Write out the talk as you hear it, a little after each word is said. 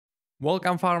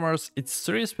Welcome farmers, it's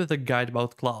Sirius with a guide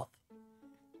about cloth.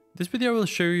 This video will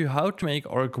show you how to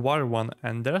make or acquire one,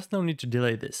 and there's no need to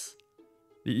delay this.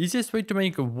 The easiest way to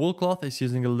make a wool cloth is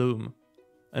using a loom.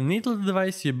 A needle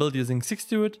device you build using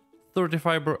 60 wood, 30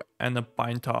 fiber and a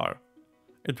pine tar.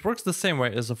 It works the same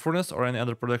way as a furnace or any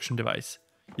other production device.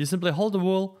 You simply hold the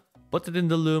wool, put it in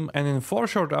the loom, and in 4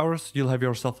 short hours you'll have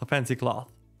yourself a fancy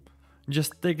cloth.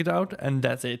 Just take it out and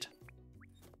that's it.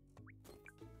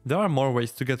 There are more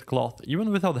ways to get cloth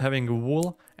even without having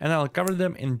wool, and I'll cover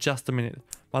them in just a minute,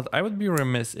 but I would be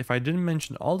remiss if I didn't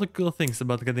mention all the cool things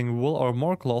about getting wool or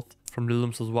more cloth from the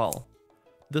looms as well.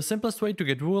 The simplest way to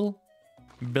get wool?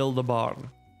 Build a barn.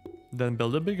 Then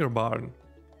build a bigger barn.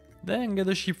 Then get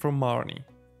a sheep from Marnie.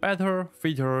 Pet her,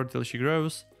 feed her till she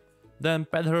grows. Then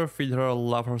pet her, feed her,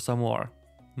 love her some more.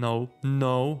 No,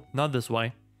 not this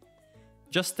way.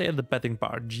 Just stay at the petting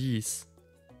part, jeez.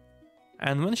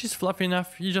 And when she's fluffy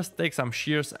enough, you just take some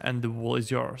shears and the wool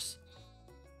is yours.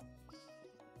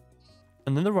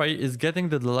 Another way is getting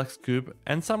the deluxe coop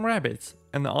and some rabbits,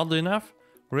 and oddly enough,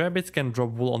 rabbits can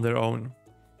drop wool on their own.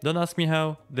 Don't ask me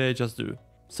how, they just do.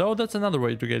 So that's another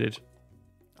way to get it.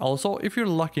 Also, if you're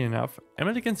lucky enough,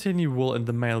 Emily can send you wool in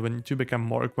the mail when you two become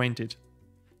more acquainted.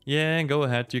 Yeah, go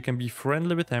ahead, you can be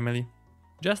friendly with Emily.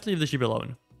 Just leave the sheep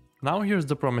alone. Now here's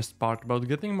the promised part about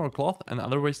getting more cloth and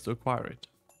other ways to acquire it.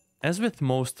 As with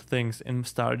most things in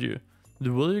Stardew,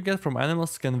 the wool you get from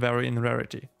animals can vary in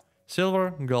rarity.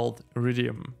 Silver, gold,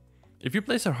 iridium. If you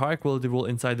place a high quality wool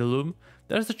inside the loom,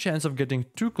 there's a chance of getting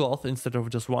 2 cloth instead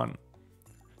of just 1.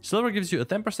 Silver gives you a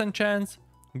 10% chance,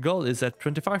 gold is at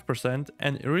 25%,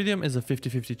 and iridium is a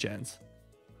 50-50 chance.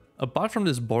 Apart from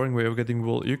this boring way of getting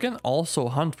wool, you can also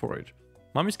hunt for it.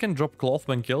 Mummies can drop cloth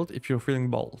when killed if you're feeling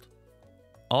bold.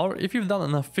 Or if you've done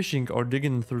enough fishing or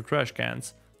digging through trash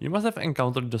cans, you must have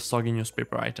encountered the soggy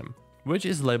newspaper item, which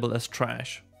is labeled as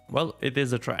trash. Well, it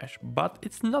is a trash, but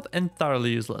it's not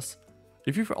entirely useless.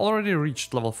 If you've already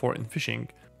reached level 4 in fishing,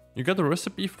 you get a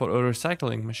recipe for a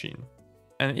recycling machine.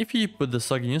 And if you put the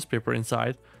soggy newspaper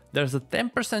inside, there's a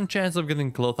 10% chance of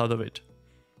getting cloth out of it.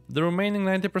 The remaining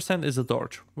 90% is a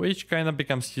torch, which kinda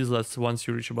becomes useless once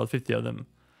you reach about 50 of them.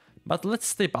 But let's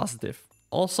stay positive.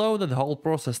 Also, that whole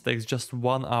process takes just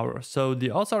 1 hour, so the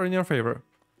odds are in your favor.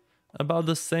 About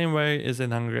the same way as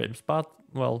in Hunger Games, but,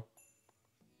 well...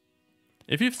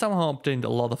 If you've somehow obtained a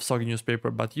lot of soggy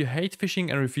newspaper but you hate fishing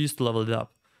and refuse to level it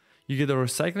up, you get a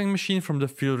recycling machine from the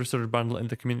field research bundle in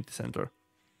the community center.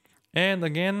 And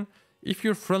again, if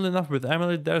you're friendly enough with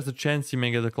Emily, there's a chance you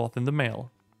may get a cloth in the mail.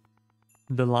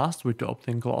 The last way to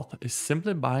obtain cloth is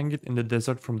simply buying it in the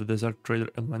desert from the desert trader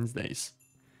on Wednesdays.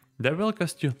 That will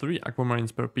cost you 3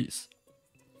 aquamarines per piece.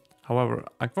 However,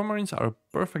 aquamarines are a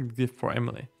perfect gift for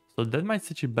Emily, so that might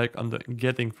set you back on the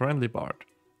getting friendly part.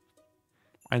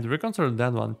 I'd reconsider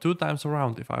that one 2 times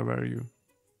around if I were you.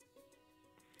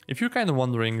 If you're kinda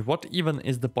wondering what even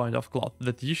is the point of cloth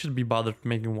that you should be bothered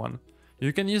making one,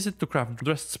 you can use it to craft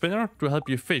dressed spinner to help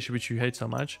you fish, which you hate so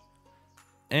much.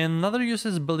 And another use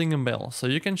is building a mill, so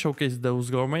you can showcase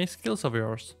those gourmet skills of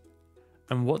yours.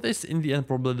 And what is in the end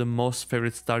probably the most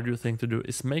favorite Stardew thing to do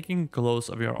is making clothes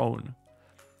of your own.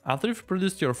 After you've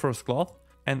produced your first cloth,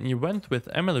 an event with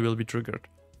Emily will be triggered.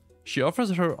 She offers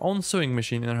her own sewing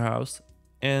machine in her house,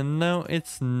 and no,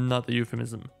 it's not a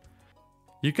euphemism.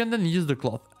 You can then use the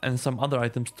cloth and some other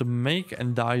items to make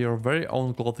and dye your very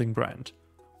own clothing brand.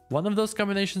 One of those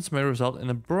combinations may result in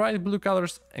a bright blue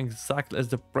colors exactly as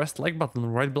the pressed like button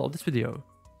right below this video.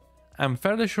 I'm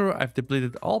fairly sure I've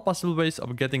depleted all possible ways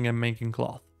of getting and making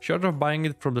cloth, short of buying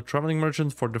it from the traveling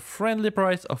merchant for the friendly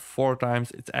price of 4 times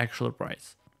its actual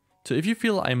price. So if you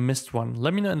feel I missed one,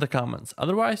 let me know in the comments,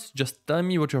 otherwise just tell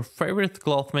me what your favorite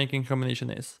cloth making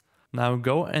combination is. Now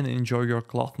go and enjoy your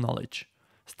cloth knowledge.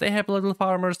 Stay happy little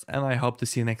farmers, and I hope to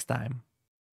see you next time.